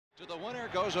the winner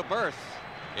goes a berth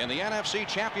in the NFC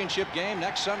Championship game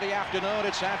next Sunday afternoon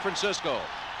at San Francisco.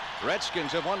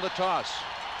 Redskins have won the toss.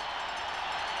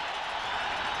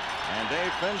 And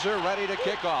Dave Finzer ready to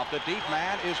kick off. The deep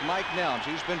man is Mike Nelms.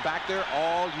 He's been back there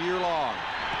all year long.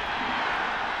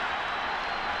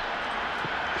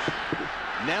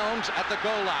 Nelms at the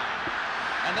goal line.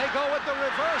 And they go with the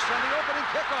reverse on the opening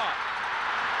kickoff.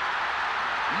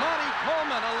 Monty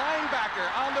Coleman, a linebacker,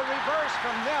 on the reverse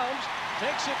from Nelms,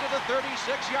 takes it to the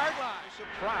 36-yard line.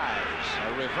 Surprise.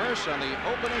 A reverse on the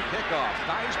opening kickoff.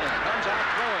 Theismann comes out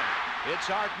throwing. It's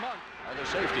Art Monk. The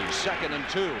safety, 2nd and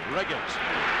 2. Riggins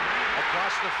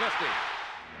across the 50.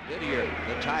 Didier,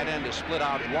 the tight end, is split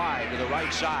out wide to the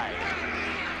right side.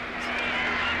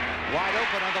 Wide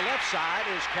open on the left side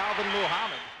is Calvin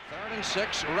Muhammad. 3rd and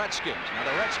 6, Redskins. Now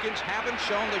the Redskins haven't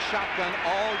shown the shotgun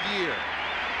all year.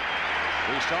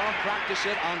 We saw him practice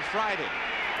it on Friday.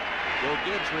 Joe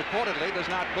Gibbs reportedly does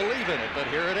not believe in it, but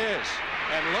here it is.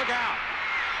 And look out.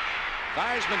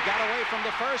 Theismann got away from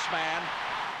the first man.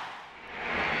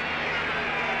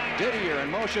 Didier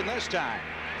in motion this time.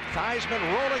 Theismann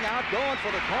rolling out, going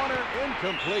for the corner,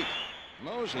 incomplete.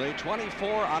 Mosley,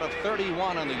 24 out of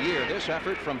 31 on the year. This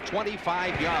effort from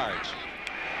 25 yards.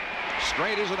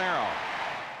 Straight as an arrow.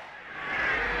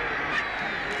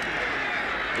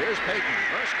 Here's Payton,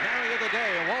 first carry of the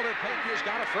day, and Walter Payton has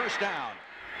got a first down.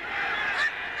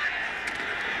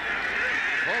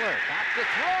 Fuller back to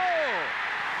throw.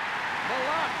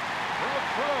 Malott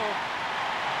throw,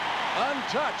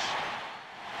 untouched.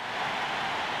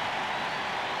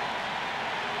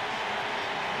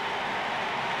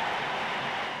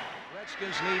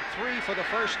 Redskins need 3 for the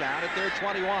first down at their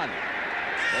 21.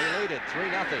 They lead it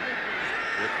 3-0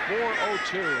 with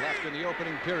 4:02 left in the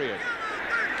opening period.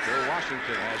 Joe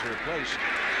Washington has replaced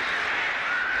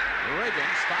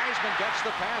Riggins. Theismann gets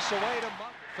the pass away to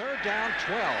Monk. 3rd down,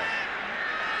 12.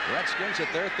 Redskins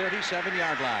at their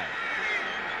 37-yard line.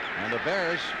 And the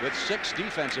Bears with 6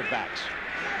 defensive backs.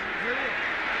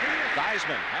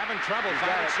 Theismann having trouble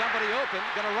finding somebody open.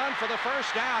 Going to run for the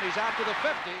first down. He's out to the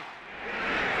 50.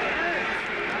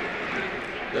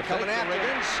 They're coming at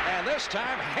Riggins, and this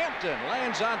time Hampton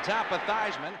lands on top of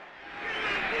Theismann.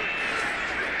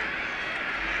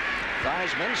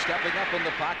 Theismann stepping up in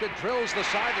the pocket, drills the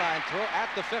sideline throw at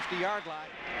the 50-yard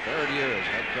line. 3rd year as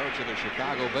head coach of the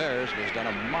Chicago Bears, has done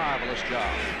a marvelous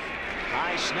job.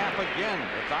 High snap again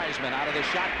with Theismann out of the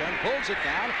shotgun, pulls it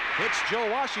down, hits Joe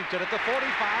Washington at the 45,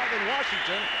 and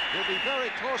Washington will be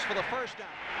very close for the first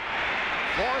down.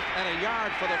 4th and a yard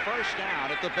for the first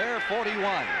down at the Bear 41.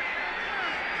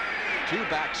 2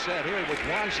 backs set here with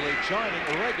Wansley joining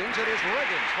Riggins. It is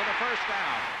Riggins for the first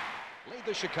down. Lead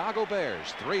the Chicago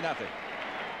Bears 3-0.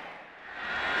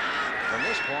 From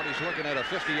this point, he's looking at a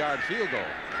 50-yard field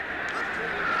goal.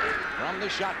 From the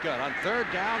shotgun on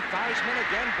 3rd down, Theismann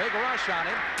again, big rush on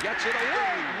him, gets it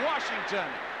away. Washington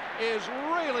is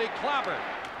really clobbered.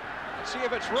 Let's see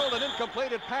if it's ruled an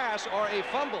incompleted pass or a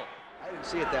fumble. I didn't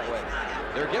see it that way.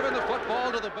 They're giving the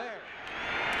football to the Bears.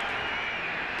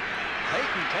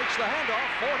 Payton takes the handoff,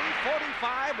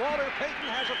 40-45. Walter Payton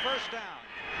has a first down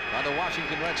by the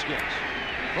Washington Redskins.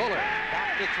 Fuller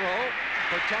back to throw.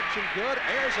 Protection good.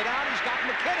 Airs it out. He's got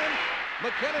McKinnon.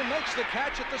 McKinnon makes the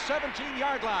catch at the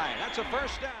 17-yard line. That's a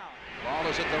first down. Ball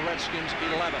is at the Redskins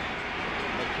 11.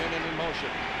 McKinnon in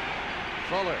motion.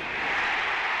 Fuller.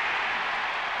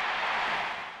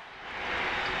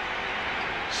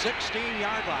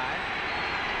 16-yard line.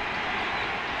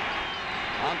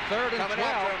 On 3rd and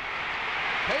 12.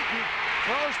 Payton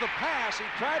throws the pass. He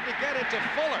tried to get it to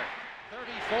Fuller.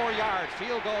 34-yard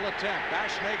field goal attempt.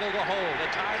 Ashnagel to hold to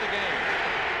tie the game.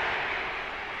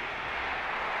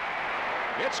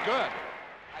 It's good.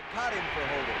 I caught him for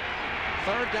holding.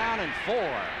 3rd down and 4.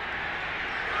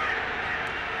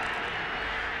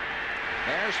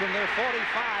 Bears from their 45.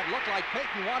 Looked like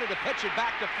Payton wanted to pitch it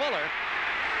back to Fuller.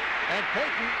 And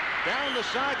Payton down the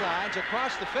sidelines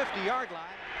across the 50-yard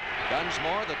line.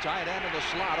 Dunsmore, the tight end in the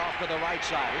slot, off to the right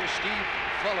side. Here's Steve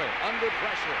Fuller under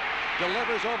pressure.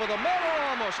 Delivers over the middle,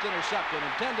 almost intercepted.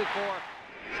 Intended for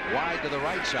wide to the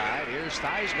right side. Here's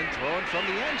Theismann throwing from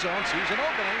the end zone. Sees an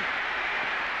opening.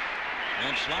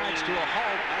 And slides to a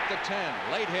halt at the 10.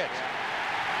 Late hit.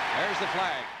 There's the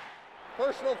flag.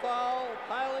 Personal foul,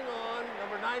 piling on,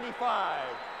 number 95.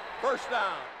 First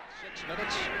down. 6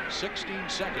 minutes, 16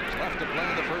 seconds left to play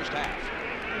in the first half.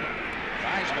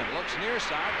 Theismann looks near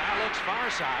side, now looks far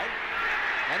side.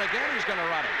 And again he's going to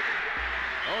run it.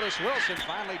 Otis Wilson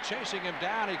finally chasing him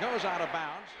down. He goes out of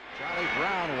bounds. Charlie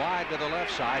Brown wide to the left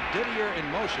side. Didier in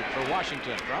motion for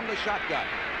Washington from the shotgun.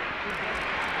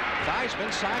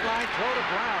 Theismann sideline throw to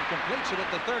Brown. Completes it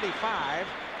at the 35.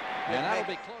 And that'll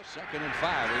be close. 2nd and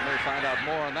 5. We may find out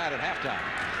more on that at halftime.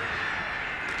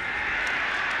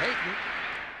 Payton.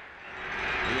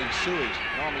 He and Suey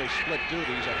normally split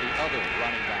duties at the other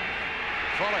running back.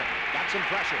 Fuller got some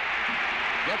pressure.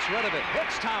 Gets rid of it.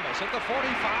 Hits Thomas at the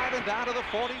 45 and down to the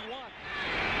 41.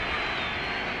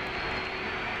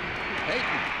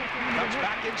 Payton comes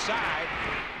back inside.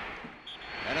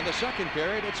 And in the second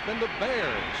period, it's been the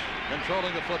Bears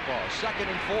controlling the football. 2nd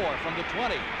and 4 from the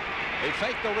 20. They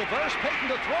fake the reverse. Payton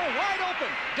to throw. Wide open.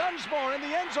 Dunsmore in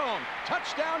the end zone.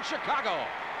 Touchdown, Chicago.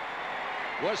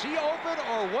 Was he open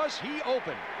or was he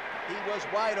open? He was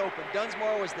wide open.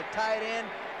 Dunsmore was the tight end.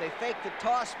 They faked the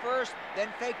toss first, then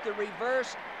faked the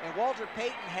reverse. And Walter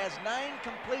Payton has 9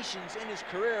 completions in his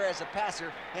career as a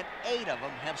passer, and 8 of them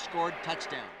have scored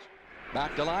touchdowns.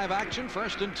 Back to live action.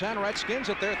 1st and 10. Redskins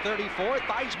at their 34.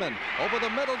 Theismann over the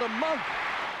middle to Monk.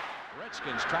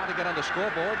 Redskins try to get on the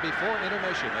scoreboard before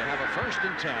intermission. They have a 1st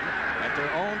and 10 at their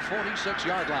own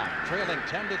 46-yard line, trailing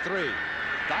 10-3.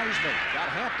 Theismann got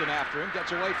Hampton after him,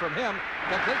 gets away from him,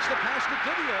 completes the pass to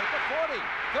Divisional at the 40,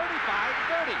 35,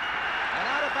 30, and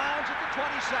out of bounds at the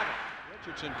 27.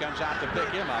 Richardson comes out to pick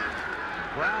him up.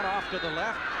 Brown off to the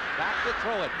left, back to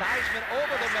throw it. Theismann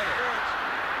over the middle.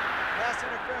 Pass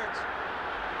interference.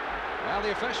 Well,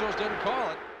 the officials didn't call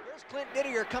it. Here's Clint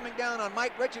Didier coming down on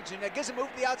Mike Richardson. That gives him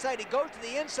move to the outside. He goes to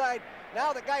the inside.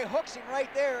 Now the guy hooks him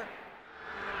right there.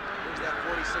 Here's that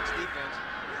 46 defense.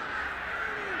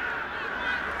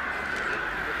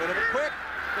 A little bit quick.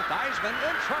 Theismann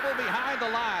in trouble behind the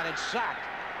line and sacked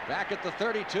back at the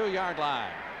 32-yard line.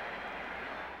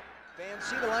 Fans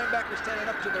see the linebacker standing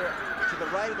up to the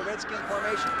right of the Redskins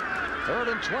formation.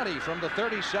 3rd and 20 from the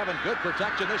 37. Good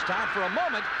protection this time for a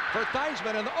moment for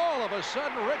Theismann, and all of a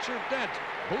sudden Richard Dent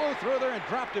blew through there and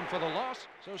dropped him for the loss.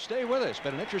 So stay with us.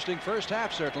 Been an interesting first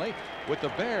half, certainly, with the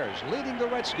Bears leading the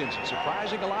Redskins and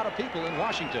surprising a lot of people in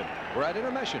Washington. We're at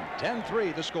intermission.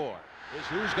 10-3 the score. Is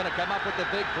who's going to come up with the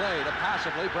big play to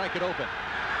possibly break it open.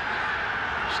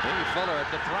 Steve Fuller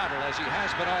at the throttle, as he has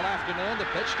been all afternoon.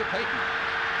 The pitch to Payton.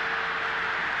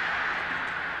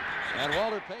 And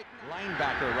Walter Payton,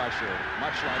 linebacker rusher,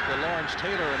 much like the Lawrence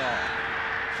Taylor and all.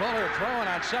 Fuller throwing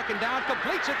on 2nd down,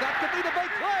 completes it. That could be the big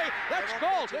play. That's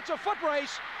Galt. It's a foot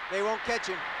race. They won't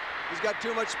catch him. He's got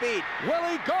too much speed.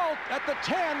 Willie Galt at the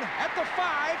 10, at the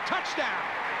 5, touchdown.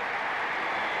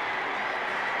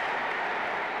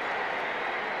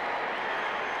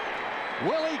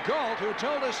 Willie Galt, who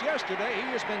told us yesterday he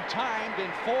has been timed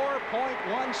in 4.17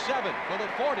 for the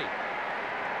 40.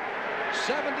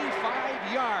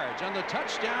 75 yards on the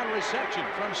touchdown reception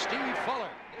from Steve Fuller.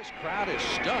 This crowd is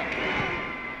stunned.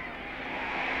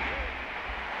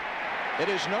 It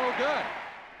is no good.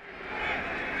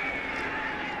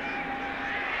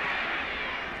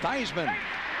 Theismann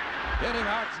hitting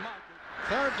Art's marker.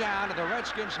 3rd down, and the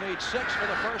Redskins need 6 for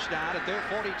the 1st down at their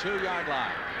 42-yard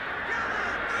line.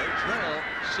 They trail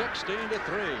 16-3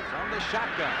 from the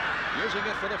shotgun. Using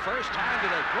it for the first time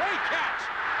today. Great catch.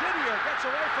 Didier gets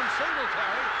away from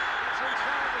Singletary. It's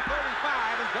inside the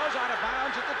 35 and goes out of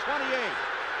bounds at the 28.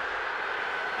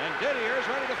 And Didier is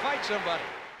ready to fight somebody.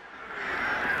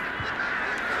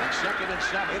 And 2nd and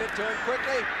 7. Hit it to him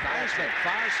quickly. Theismann,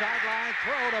 far sideline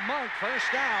throw to Monk. First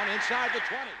down inside the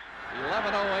 20.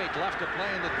 11:08 left to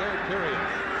play in the 3rd period.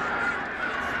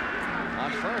 On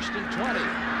 1st and 20.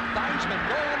 Theismann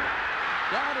going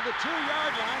down to the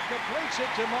 2-yard line, completes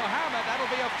it to Mohammed. That'll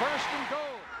be a 1st and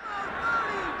goal.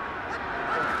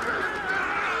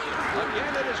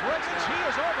 Again, it is Richards. He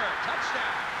is over.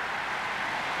 Touchdown.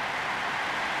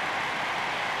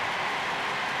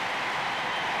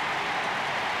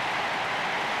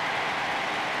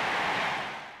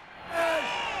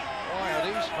 Boy, are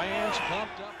these fans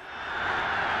pumped up.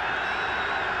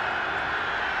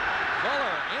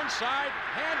 Fuller inside,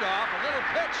 handoff, a little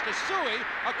pitch to Suey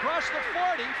across the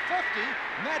 40, 50.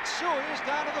 Matt Suey is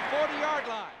down to the 40-yard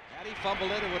line. Had he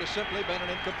fumbled it, it would have simply been an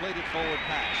incompleted forward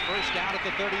pass. First down at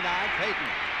the 39, Payton.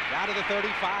 Down to the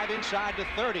 35, inside to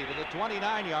 30 to the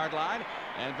 29-yard line,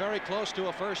 and very close to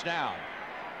a 1st down.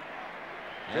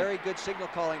 Very good signal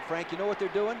calling, Frank. You know what they're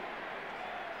doing?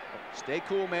 Stay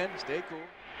cool, men. Stay cool.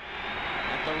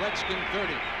 At the Redskin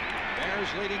 30.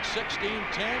 Bears leading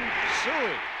 16-10.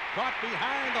 Suey caught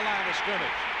behind the line of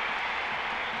scrimmage.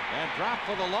 And dropped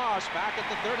for the loss back at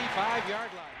the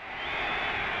 35-yard line.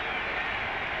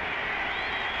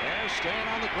 Bears staying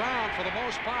on the ground for the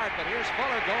most part, but here's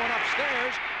Fuller going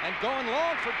upstairs and going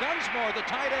long for Dunsmore, the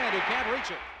tight end, who can't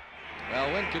reach it. Well,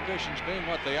 wind conditions being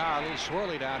what they are, a little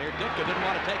swirly down here. Ditka didn't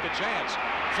want to take a chance.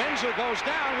 Finzer goes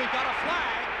down. We've got a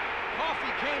flag.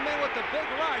 Coffey came in with the big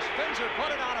rush. Finzer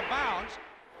put it out of bounds.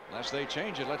 Unless they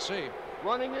change it. Let's see.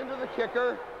 Running into the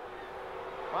kicker.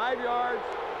 5 yards.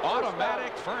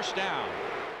 Automatic first down.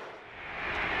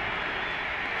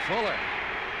 Fuller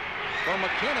for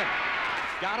McKinnon.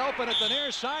 Got open at the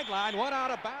near sideline. Went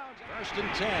out of bounds. 1st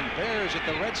and 10. Bears at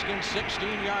the Redskins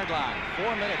 16-yard line.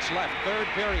 4 minutes left. 3rd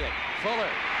period. Fuller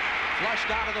flushed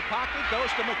out of the pocket. Goes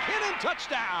to McKinnon.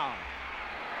 Touchdown.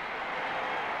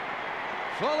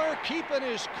 Fuller keeping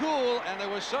his cool, and there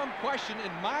was some question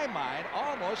in my mind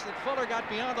almost that Fuller got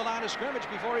beyond the line of scrimmage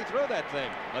before he threw that thing,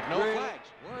 but no flags.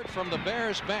 Word from the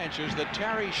Bears bench is that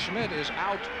Terry Schmidt is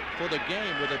out for the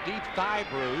game with a deep thigh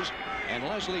bruise, and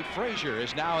Leslie Frazier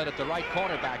is now in at the right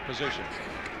cornerback position.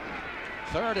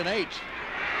 3rd and 8.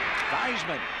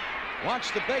 Theismann wants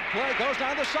the big play, goes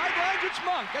down the sidelines. It's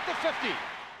Monk at the 50.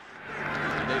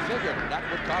 And they figured that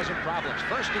would cause him problems.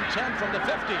 1st and 10 from the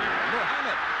 50.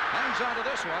 Muhammad hangs on to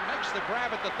this one, makes the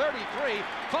grab at the 33,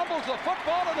 fumbles the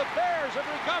football, and the Bears have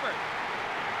recovered.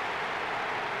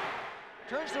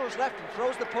 Turns to his left and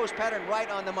throws the post pattern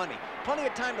right on the money. Plenty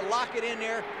of time to lock it in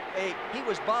there. He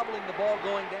was bobbling the ball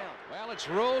going down. Well, it's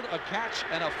ruled a catch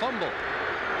and a fumble.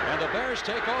 And the Bears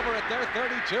take over at their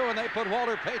 32, and they put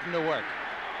Walter Payton to work.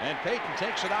 And Payton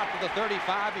takes it out to the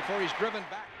 35 before he's driven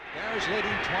back. Bears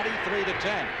leading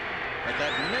 23-10. But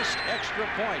that missed extra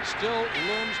point still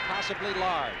looms possibly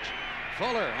large.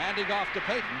 Fuller handing off to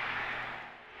Payton.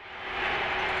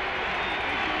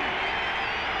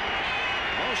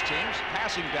 Most teams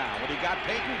passing down. When he got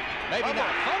Payton, maybe not.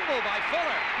 Fumble by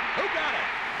Fuller. Who got it?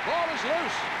 Ball is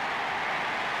loose.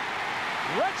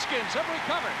 Redskins have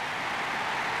recovered.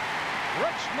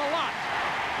 Rich Malott,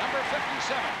 number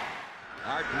 57.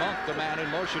 Art Monk, the man in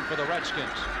motion for the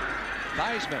Redskins.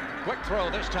 Theismann, quick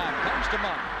throw this time, comes to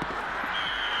Monk.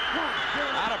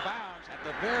 Out of bounds at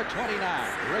the Bear 29.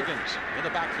 Riggins in the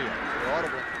backfield.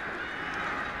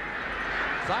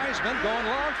 Theismann going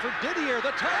long for Didier.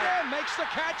 The tight end makes the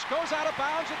catch, goes out of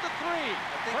bounds at the 3.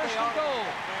 1st and goal.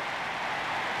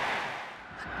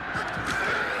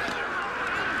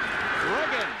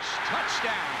 Riggins,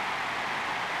 touchdown.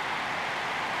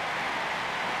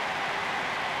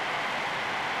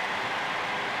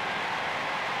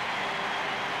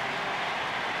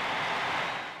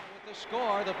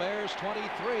 Score, the Bears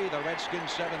 23, the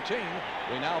Redskins 17.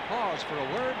 We now pause for a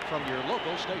word from your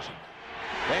local station.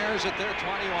 Bears at their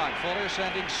 21. Fuller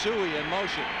sending Suey in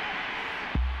motion.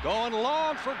 Going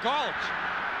long for Galt.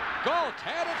 Galt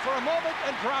had it for a moment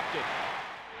and dropped it.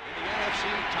 In the NFC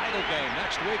title game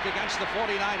next week against the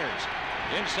 49ers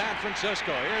in San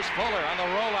Francisco. Here's Fuller on the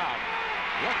rollout.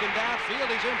 Looking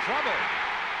downfield, he's in trouble.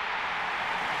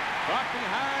 Brought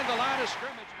behind the line of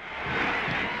scrimmage.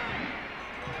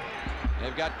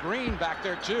 They've got Green back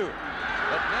there, too.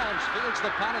 But Nelms fields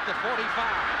the punt at the 45.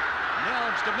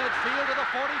 Nelms to midfield to the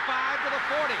 45 to the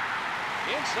 40.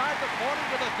 Inside the 40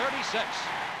 to the 36.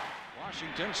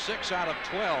 Washington 6 out of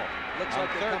 12 Looks on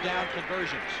like 3rd down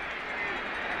conversions.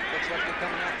 Looks like they're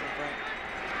coming after him, Frank.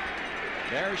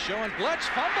 Bears showing blitz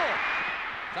fumble.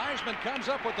 Theismann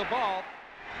comes up with the ball.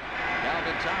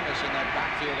 Calvin Thomas in that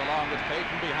backfield along with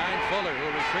Payton behind Fuller, who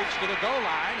retreats to the goal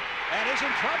line and is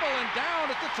in trouble and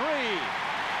down at the 3.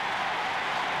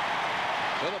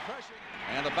 So the pressure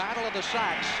and the battle of the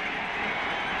sacks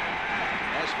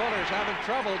as Fuller's having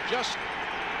trouble just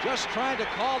trying to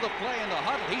call the play in the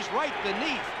huddle. He's right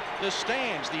beneath the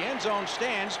stands, the end zone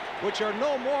stands, which are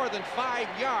no more than 5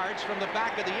 yards from the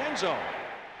back of the end zone.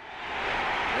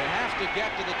 They have to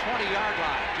get to the 20-yard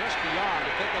line, just beyond,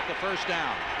 to pick up the first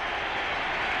down.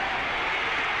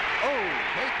 Oh,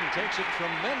 Payton takes a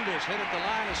tremendous hit at the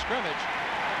line of scrimmage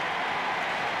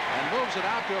and moves it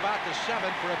out to about the 7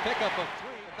 for a pickup of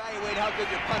 3. Evaluate how good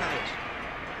your punter is.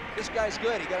 This guy's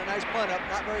good. He got a nice punt up,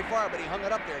 not very far, but he hung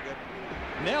it up there good.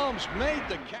 Nelms made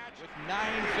the catch with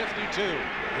 9:52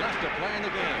 left to play in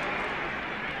the game.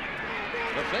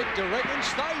 The fake to Riggins.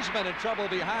 Theismann in trouble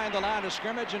behind the line of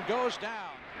scrimmage and goes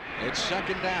down. It's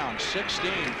 2nd down,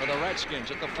 16 for the Redskins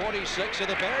at the 46 of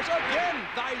the Bears. Again,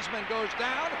 Theismann goes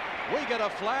down. We get a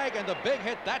flag and the big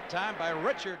hit that time by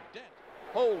Richard Dent.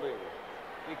 Holding.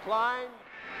 Decline.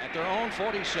 At their own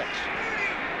 46.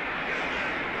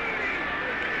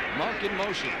 Monk in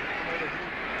motion.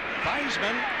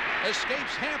 Theismann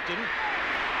escapes Hampton.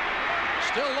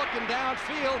 Still looking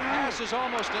downfield. Pass is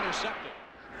almost intercepted.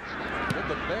 Give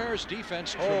the Bears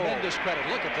defense tremendous credit.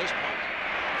 Look at this punt.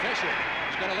 Fisher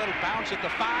is going to let it bounce at the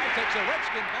 5. Takes a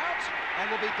Redskin bounce and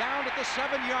will be down at the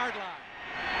 7-yard line.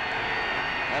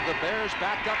 And the Bears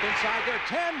backed up inside their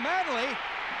 10. Manley.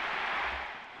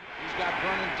 He's got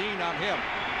Vernon Dean on him.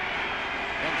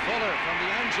 And Fuller from the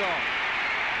end zone.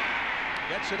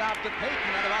 Gets it out to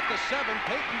Payton at about the 7.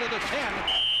 Payton to the 10.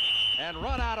 and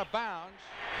run out of bounds.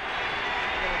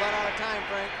 We're going to run out of time,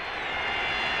 Frank.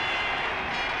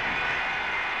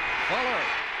 Fuller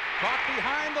caught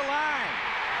behind the line.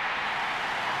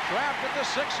 Trapped at the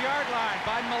 6-yard line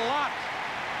by Malott.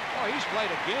 Oh, he's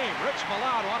played a game. Rich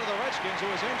Malott, one of the Redskins who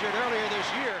was injured earlier this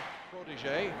year.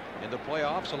 Protege in the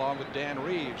playoffs along with Dan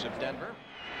Reeves of Denver.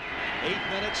 8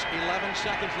 minutes, 11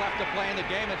 seconds left to play in the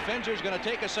game, and Fincher's going to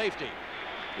take a safety.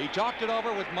 He talked it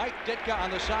over with Mike Ditka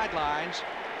on the sidelines,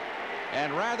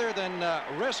 and rather than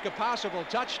risk a possible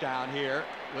touchdown here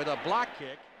with a block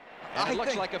kick, and it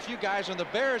looks like a few guys on the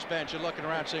Bears bench are looking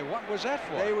around saying, what was that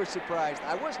for? They were surprised.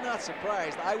 I was not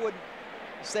surprised. I wouldn't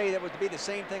say that would be the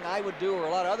same thing I would do or a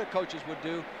lot of other coaches would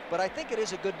do, but I think it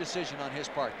is a good decision on his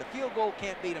part. The field goal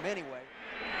can't beat him anyway.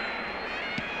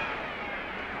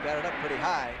 Got it up pretty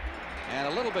high. And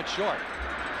a little bit short.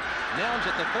 Nelms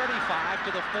at the 35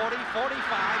 to the 40, 45, 50,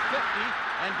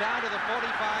 and down to the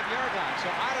 45-yard line.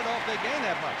 So I don't know if they gained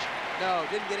that much. No,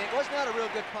 didn't get it. Was not a real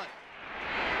good punt.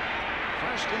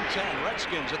 1st and 10,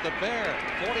 Redskins at the Bear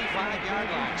 45-yard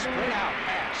line. Sprint out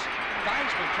pass.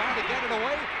 Theismann trying to get it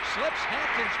away. Slips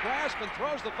Hampton's grasp and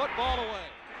throws the football away.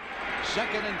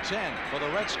 2nd and 10 for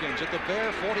the Redskins at the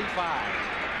Bear 45.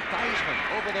 Theismann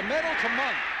over the middle to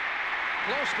Monk.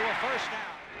 Close to a first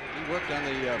down. He worked on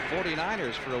the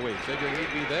 49ers for a week. Figured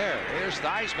he'd be there. Here's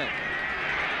Theismann.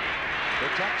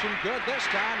 Protection good this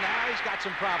time. Now he's got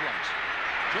some problems.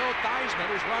 Joe Theismann,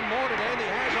 who's run more today than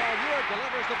he has all year,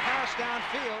 delivers the pass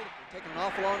downfield. Taking an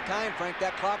awful long time, Frank.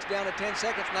 That clock's down to 10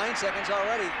 seconds, 9 seconds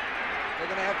already. They're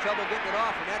going to have trouble getting it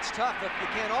off, and that's tough if you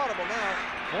can't audible now.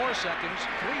 4 seconds,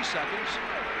 3 seconds,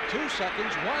 2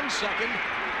 seconds, 1 second.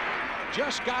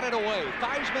 Just got it away.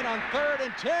 Theismann on 3rd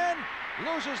and 10.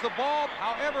 Loses the ball.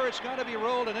 However, it's going to be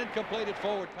ruled an incompleted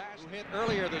forward pass. Who hit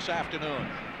earlier this afternoon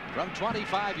from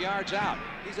 25 yards out.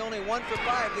 He's only 1 for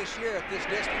 5 this year at this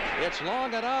distance. It's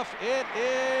long enough. It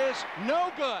is no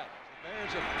good. The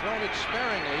Bears have thrown it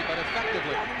sparingly but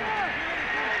effectively.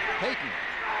 Payton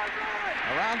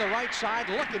around the right side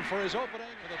looking for his opening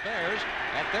for the Bears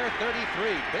at their 33.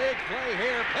 Big play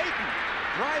here. Payton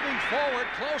driving forward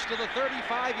close to the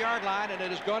 35-yard line, and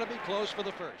it is going to be close for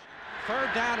the first.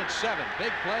 3rd down and 7.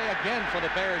 Big play again for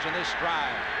the Bears in this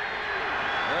drive.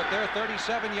 They're at their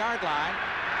 37-yard line.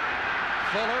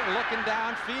 Fuller looking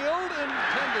downfield,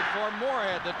 intended for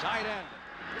Moorhead, the tight end.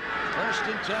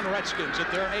 1st and 10 Redskins at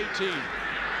their 18.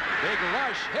 Big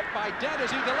rush hit by Dent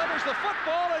as he delivers the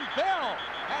football, and Bell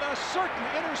had a certain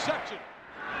interception.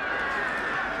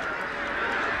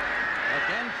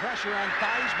 Again, pressure on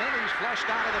Theismann. He's flushed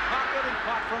out of the pocket and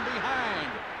caught from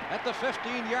behind at the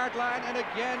 15-yard line, and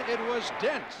again it was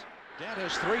Dent. Dent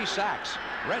has 3 sacks.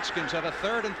 Redskins have a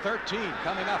 3rd and 13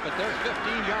 coming up at their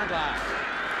 15-yard line.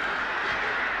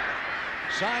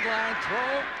 Sideline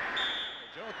throw.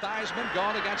 Joe Theismann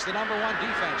going against the #1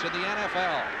 defense in the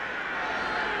NFL.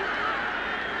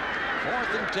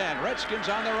 4th and 10. Redskins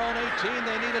on their own 18.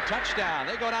 They need a touchdown.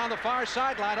 They go down the far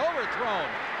sideline. Overthrown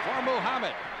for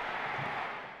Muhammad.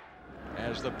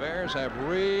 As the Bears have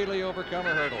really overcome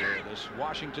a hurdle here. This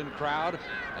Washington crowd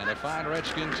and a fine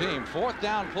Redskin team. 4th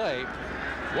down play.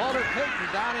 Walter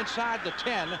Payton down inside the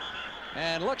 10.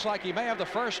 And looks like he may have the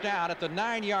first down at the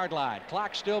 9-yard line.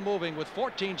 Clock still moving with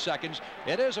 14 seconds.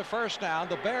 It is a first down.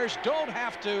 The Bears don't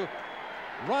have to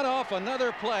run off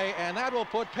another play, and that will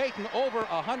put Payton over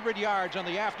 100 yards on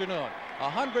the afternoon.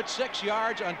 106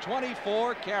 yards on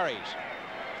 24 carries.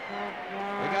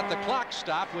 We got the clock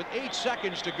stopped with 8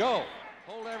 seconds to go.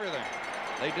 Hold everything.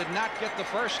 They did not get the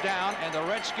first down, and the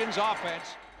Redskins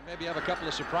offense maybe have a couple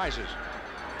of surprises.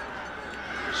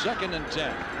 2nd and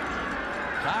 10.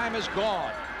 Time is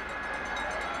gone.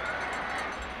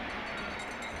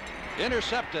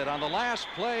 Intercepted on the last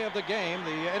play of the game.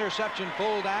 The interception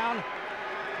pulled down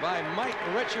by Mike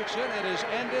Richardson. It has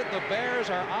ended. The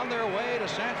Bears are on their way to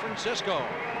San Francisco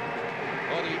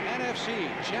for the NFC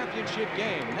Championship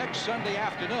game next Sunday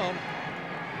afternoon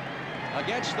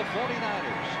against the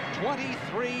 49ers,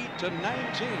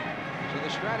 23-19. So the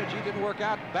strategy didn't work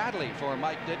out badly for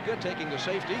Mike Ditka, taking the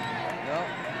safety. No.